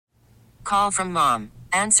Call from mom.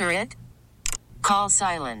 Answer it. Call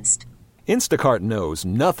silenced. Instacart knows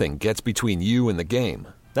nothing gets between you and the game.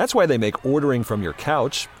 That's why they make ordering from your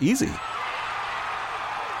couch easy.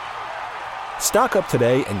 Stock up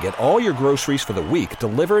today and get all your groceries for the week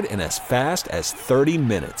delivered in as fast as 30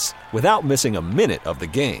 minutes without missing a minute of the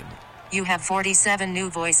game. You have 47 new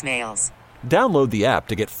voicemails. Download the app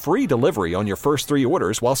to get free delivery on your first 3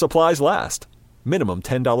 orders while supplies last. Minimum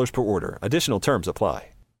 $10 per order. Additional terms apply.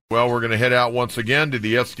 Well, we're going to head out once again to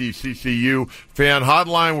the SDCCU fan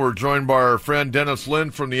hotline. We're joined by our friend Dennis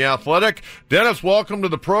Lin from The Athletic. Dennis, welcome to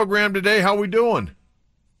the program today. How we doing?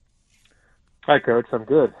 Hi, Coach. I'm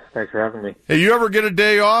good. Thanks for having me. Hey, you ever get a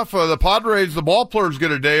day off? The Padres, the ball players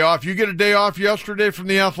get a day off. You get a day off yesterday from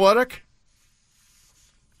The Athletic?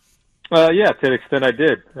 Yeah, to an extent I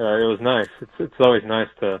did. It was nice. It's always nice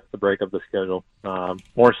to break up the schedule.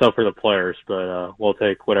 More so for the players, but we'll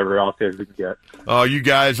take whatever else we can get. Oh, you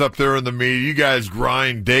guys up there in the media, you guys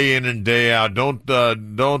grind day in and day out. Don't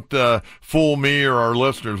fool me or our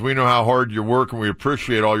listeners. We know how hard you work, and we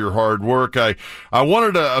appreciate all your hard work. I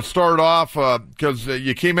wanted to start off because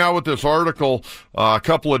you came out with this article a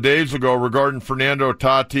couple of days ago regarding Fernando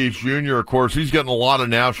Tatis Jr. Of course, he's getting a lot of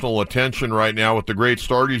national attention right now with the great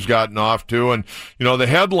start he's gotten off to. And, you know, the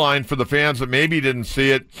headline for the fans that maybe didn't see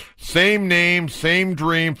it, same name, same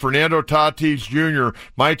dream, Fernando Tatis Jr.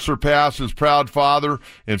 might surpass his proud father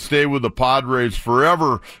and stay with the Padres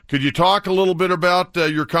forever. Could you talk a little bit about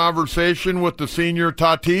your conversation with the senior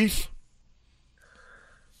Tatis?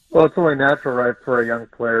 Well, it's only natural, right, for a young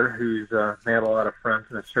player who's made a lot of friends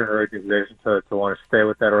in a certain organization to want to stay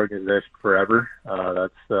with that organization forever.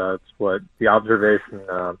 That's what the observation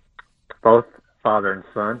both father and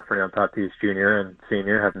son, Fernando Tatis Jr. and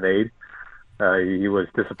Sr. have made. He was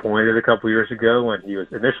disappointed a couple years ago when he was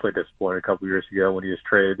initially disappointed a couple years ago when he was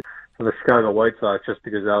traded from the Chicago White Sox just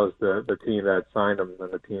because that was the team that signed him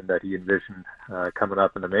and the team that he envisioned coming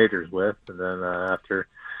up in the majors with. And then after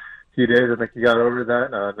a few days, I think he got over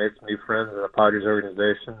that, made some new friends in the Padres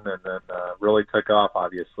organization, and then really took off,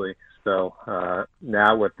 obviously. So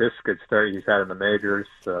now with this good start he's had in the majors,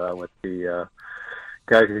 with the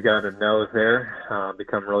guys he's gotten to know there,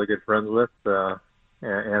 become really good friends with,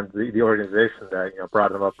 and the organization that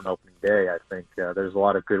brought him up on opening day, I think there's a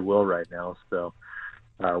lot of goodwill right now. So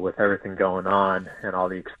with everything going on and all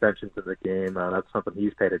the extensions of the game, that's something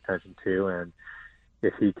he's paid attention to. And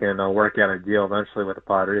if he can work out a deal eventually with the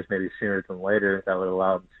Padres, maybe sooner than later, that would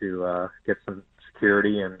allow him to get some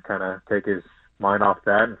security and kind of take his mind off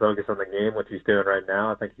that and focus on the game, which he's doing right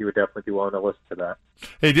now. I think he would definitely be willing to listen to that.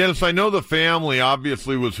 Hey, Dennis, I know the family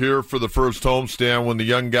obviously was here for the first homestand when the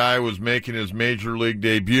young guy was making his major league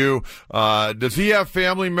debut. Does he have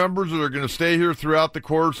family members that are going to stay here throughout the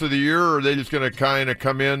course of the year, or are they just going to kind of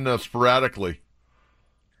come in sporadically?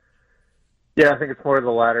 Yeah, I think it's more of the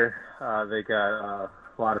latter. They got a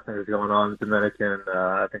lot of things going on in Dominican.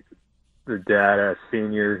 I think the dad,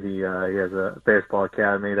 senior, he has a baseball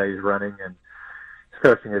academy that he's running, and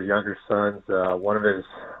coaching his younger sons. One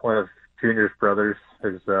of Junior's brothers,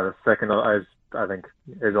 his second, I think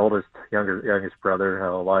his youngest brother,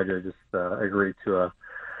 Elijah, just agreed to a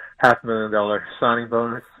 $500,000 signing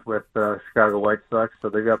bonus with Chicago White Sox. So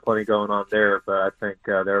they've got plenty going on there. But I think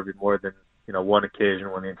there will be more than one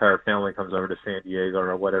occasion when the entire family comes over to San Diego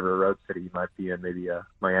or whatever road city he might be in. Maybe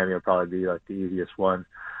Miami will probably be like the easiest one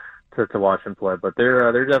to watch him play, but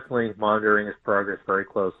they're definitely monitoring his progress very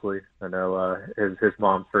closely. I know his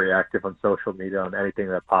mom's very active on social media on anything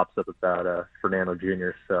that pops up about Fernando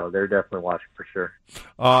Jr., so they're definitely watching for sure.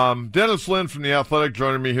 Dennis Lin from The Athletic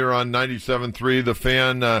joining me here on 97.3 The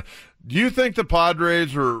Fan. Do you think the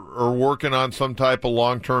Padres are working on some type of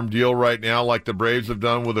long-term deal right now like the Braves have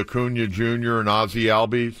done with Acuna Jr. and Ozzie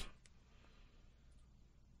Albies?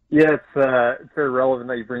 Yeah, it's very relevant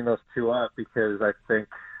that you bring those two up because I think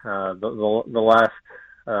the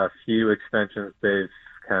last few extensions, they've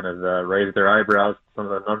kind of raised their eyebrows at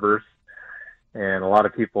some of the numbers, and a lot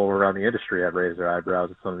of people around the industry have raised their eyebrows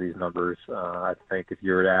at some of these numbers. I think if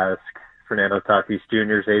you were to ask Fernando Tatis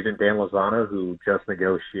Jr.'s agent, Dan Lozano, who just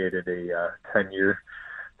negotiated a 10-year,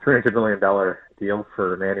 $300 million deal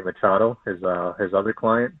for Manny Machado, his other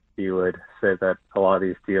client, he would say that a lot of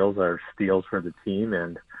these deals are steals for the team,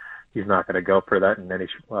 and he's not going to go for that in any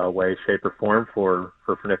way, shape, or form for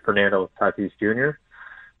Fernando Tatis Jr.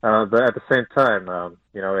 But at the same time,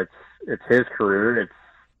 it's his career. It's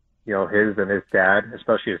his and his dad,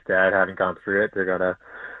 especially his dad, having gone through it. They're going to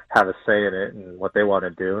have a say in it and what they want to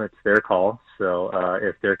do. It's their call. So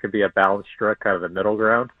if there could be a balance struck, kind of a middle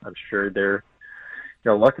ground, I'm sure they're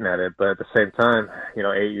looking at it. But at the same time, 8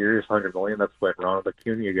 years, 100 million, that's what Ronald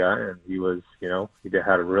Acuna got. And he was,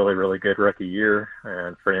 had a really, really good rookie year.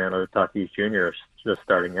 And Fernando Tatis Jr. is just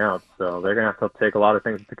starting out. So they're going to have to take a lot of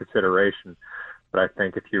things into consideration. But I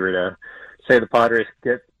think if you were to say the Padres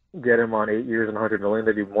get him on 8 years and 100 million,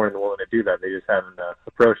 they'd be more than willing to do that. They just haven't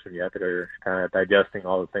approached him yet. They're kind of digesting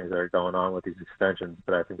all the things that are going on with these extensions,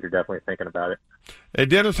 but I think they're definitely thinking about it. Hey,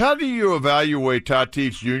 Dennis, how do you evaluate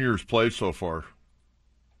Tatis Jr.'s play so far?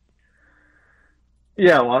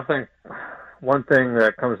 Yeah, well, I think one thing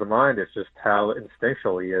that comes to mind is just how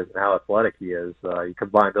instinctual he is and how athletic he is. You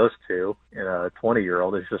combine those two in a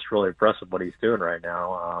 20-year-old, it's just really impressive what he's doing right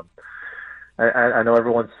now. I know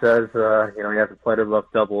everyone says, he hasn't played above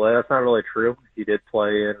Double-A. That's not really true. He did play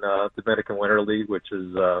in Dominican Winter League, which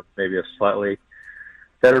is maybe a slightly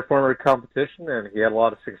better form of competition, and he had a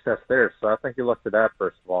lot of success there. So I think you look to that,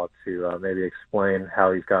 first of all, to maybe explain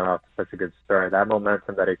how he's gone off to such a good start. That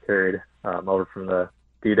momentum that he carried over from the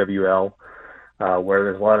DWL, where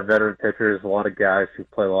there's a lot of veteran pitchers, a lot of guys who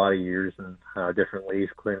play a lot of years in different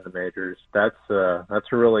leagues, including the majors. That's a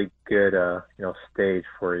really good stage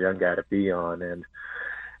for a young guy to be on. And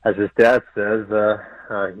as his dad says,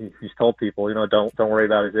 he's told people, don't worry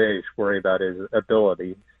about his age, worry about his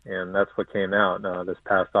ability. And that's what came out this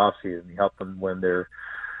past offseason. He helped them win their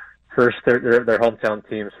hometown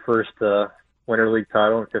team's first Winter League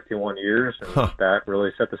title in 51 years, and that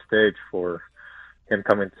really set the stage for him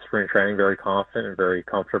coming to spring training very confident and very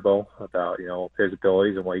comfortable about his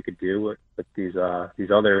abilities and what he could do with these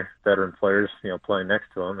other veteran players playing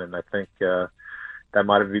next to him. And I think that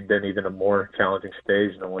might have been even a more challenging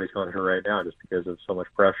stage than what he's going through right now, just because of so much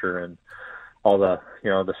pressure and all the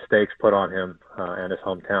the stakes put on him and his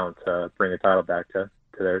hometown to bring a title back to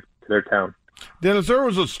their town. Dennis, there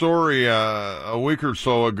was a story a week or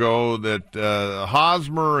so ago that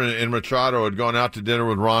Hosmer and Machado had gone out to dinner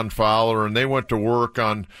with Ron Fowler, and they went to work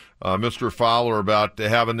on Mr. Fowler about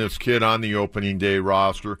having this kid on the opening day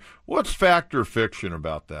roster. What's fact or fiction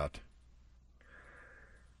about that?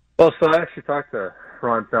 Well, so I actually talked to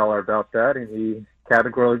Ron Fowler about that, and he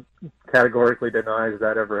categorically denies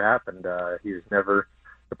that ever happened. He was never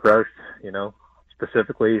approached,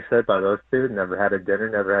 specifically, he said, by those two. Never had a dinner,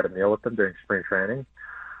 never had a meal with them during spring training.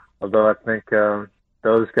 Although I think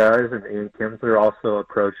those guys and Ian Kinsler also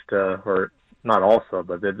approached, or not also,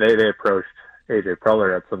 but they approached A.J.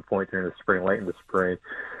 Preller at some point during the spring, late in the spring.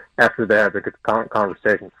 After they had a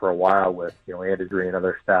conversation for a while with, Andy Green and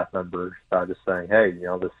other staff members, just saying, hey,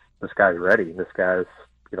 this guy's ready. This guy's,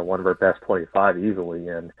 one of our best 25 easily,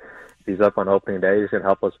 and if he's up on opening day, he's going to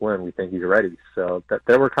help us win. We think he's ready. So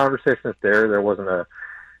there were conversations there. There wasn't a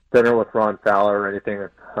dinner with Ron Fowler or anything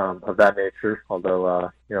of that nature, although,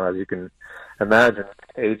 as you can imagine,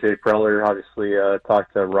 A.J. Preller obviously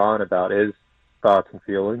talked to Ron about his thoughts and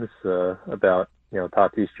feelings about,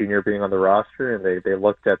 Tatis Jr. being on the roster, and they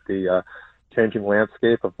looked at the changing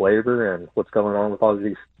landscape of labor and what's going on with all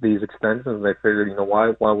these extensions, and they figured,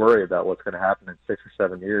 why worry about what's going to happen in 6 or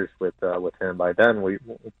 7 years with him? By then,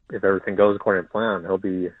 if everything goes according to plan, he'll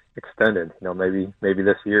be extended, maybe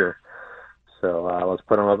this year. So let's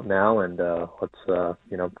put him up now, and let's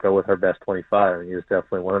go with our best 25. And he was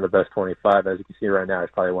definitely one of the best 25. As you can see right now,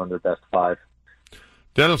 he's probably one of their best 5.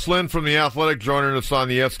 Dennis Lin from The Athletic joining us on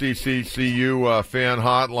the SDCCU fan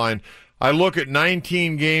hotline. I look at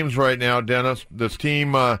 19 games right now, Dennis. This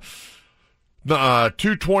team,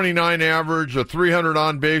 229 average, a 300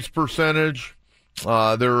 on-base percentage.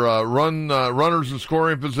 They're runners in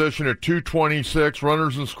scoring position at 226,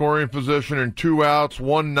 runners in scoring position in 2 outs,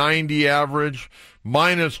 190 average,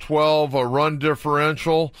 minus 12 a run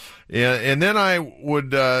differential. And then I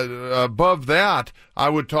would, above that, I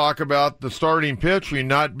would talk about the starting pitching,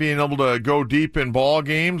 not being able to go deep in ball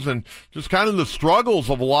games, and just kind of the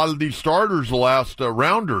struggles of a lot of these starters the last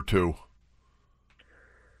round or two.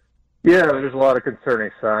 Yeah, there's a lot of concerning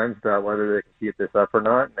signs about whether they can keep this up or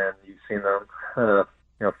not, and you've seen them,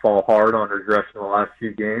 fall hard on regression in the last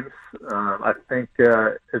few games. I think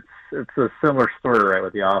it's a similar story, right,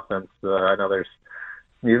 with the offense. I know there's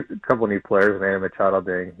a couple new players, Manny Machado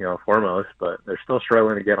being, foremost, but they're still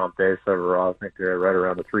struggling to get on base overall. I think they're right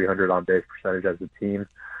around the 300 on base percentage as a team.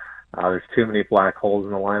 There's too many black holes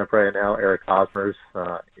in the lineup right now. Eric Hosmer's,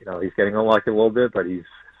 he's getting unlucky a little bit, but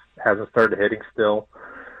hasn't started hitting still.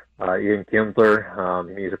 Ian Kinsler,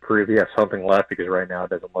 he needs to prove he has something left, because right now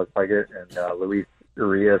it doesn't look like it. And Luis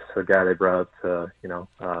Urias, a guy they brought up to,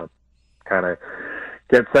 kind of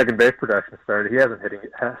get second base production started. He hasn't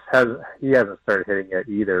started hitting yet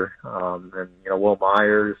either. And Will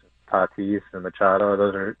Myers, Tatis, and Machado,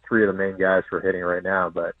 those are 3 of the main guys who are hitting right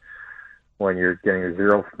now. But when you're getting a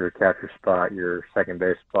 0 from your catcher spot, your second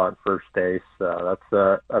base spot, first base. That's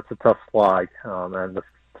a tough slog. And the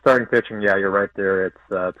starting pitching, yeah, you're right there. It's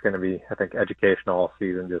going to be, I think, educational all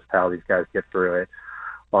season, just how these guys get through it.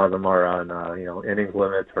 A lot of them are on, innings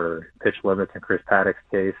limits or pitch limits in Chris Paddock's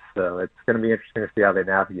case. So it's going to be interesting to see how they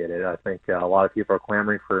navigate it. I think a lot of people are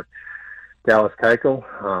clamoring for Dallas Keuchel,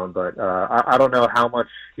 but I don't know how much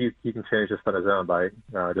he can change just on his own by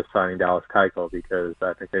just signing Dallas Keuchel, because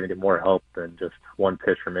I think they need more help than just one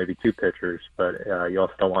pitcher, maybe two pitchers. But you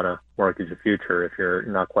also don't want to mortgage the future if you're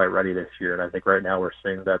not quite ready this year. And I think right now we're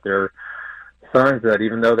seeing that there are signs that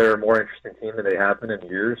even though they're a more interesting team than they have been in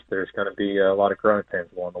years, there's going to be a lot of growing pains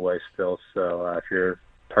along the way still. So if you're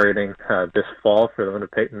targeting this fall for them to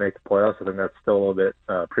make the playoffs, I think that's still a little bit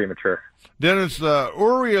premature. Dennis,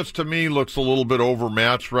 Urias to me looks a little bit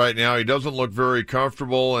overmatched right now. He doesn't look very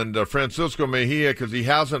comfortable, and Francisco Mejia, because he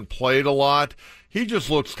hasn't played a lot, he just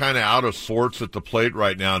looks kind of out of sorts at the plate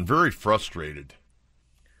right now and very frustrated.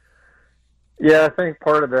 Yeah, I think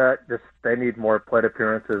part of that, just they need more plate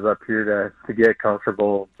appearances up here to get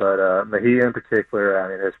comfortable. But Mejia in particular, I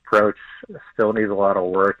mean, his approach still needs a lot of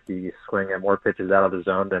work. He's swinging more pitches out of the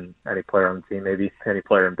zone than any player on the team, maybe any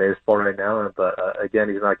player in baseball right now. But again,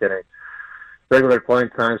 he's not getting regular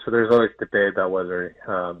playing time, so there's always debate about whether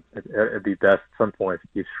it'd be best at some point if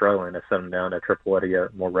he keeps struggling to send him down to AAA to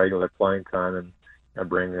get more regular playing time and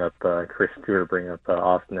bring up Chris Stewart, bring up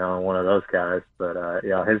Austin Allen, one of those guys. But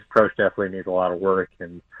his approach definitely needs a lot of work.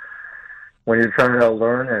 And when you're trying to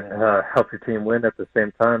learn and help your team win at the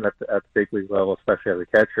same time at the big league level, especially as a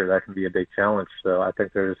catcher, that can be a big challenge. So I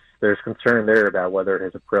think there's concern there about whether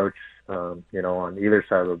his approach, on either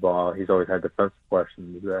side of the ball, he's always had defensive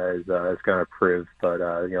questions, is going to improve. But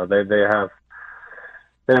they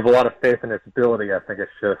have a lot of faith in his ability. I think it's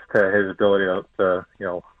just his ability to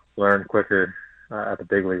learn quicker at the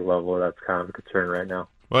big league level. That's kind of a concern right now.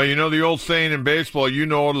 Well, the old saying in baseball, you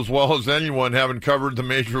know it as well as anyone, having covered the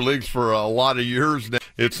major leagues for a lot of years now.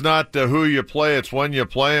 It's not who you play, it's when you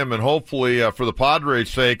play them, and hopefully, for the Padres'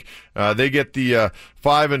 sake, they get the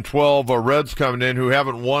 5-12 Reds coming in who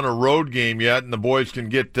haven't won a road game yet, and the boys can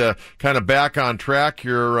get kind of back on track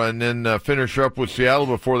here and then finish up with Seattle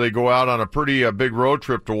before they go out on a pretty big road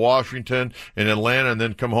trip to Washington and Atlanta and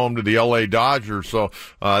then come home to the L.A. Dodgers. So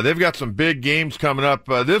they've got some big games coming up.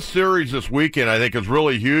 This series this weekend, I think, is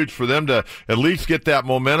really huge for them to at least get that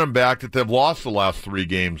momentum back that they've lost the last 3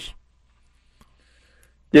 games.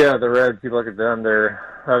 Yeah, the Reds, you look at them, they're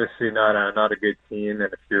obviously not a good team,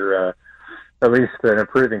 and if you're at least an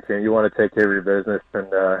improving team, you want to take care of your business and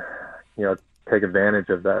take advantage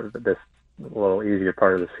of this little easier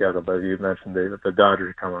part of the schedule. But as you mentioned, the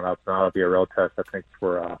Dodgers are coming up, so that'll be a real test, I think,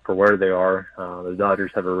 for where they are. The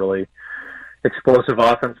Dodgers have a really explosive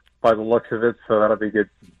offense by the looks of it, so that'll be a good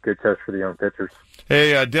test for the young pitchers.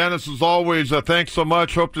 Hey, Dennis, as always, thanks so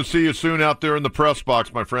much. Hope to see you soon out there in the press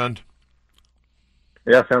box, my friend.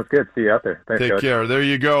 Yeah, sounds good. See you out there. Thanks, Take Coach. care. There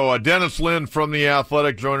you go. Dennis Lin from The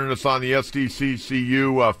Athletic joining us on the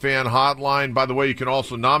SDCCU fan hotline. By the way, you can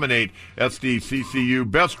also nominate SDCCU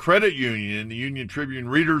Best Credit Union in the Union Tribune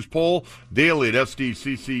Readers Poll daily at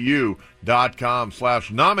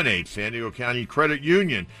SDCCU.com/nominate San Diego County Credit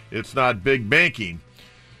Union. It's not big banking.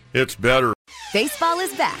 It's better. Baseball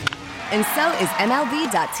is back, and so is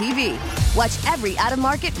MLB.tv. Watch every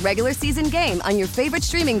out-of-market regular season game on your favorite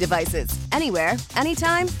streaming devices, anywhere,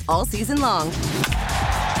 anytime, all season long.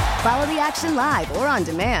 Follow the action live or on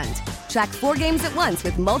demand. Track 4 games at once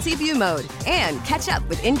with multi-view mode and catch up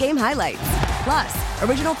with in-game highlights. Plus,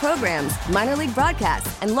 original programs, minor league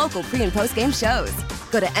broadcasts, and local pre- and post-game shows.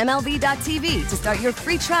 Go to MLB.tv to start your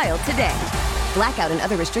free trial today. Blackout and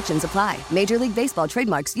other restrictions apply. Major League Baseball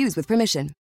trademarks used with permission.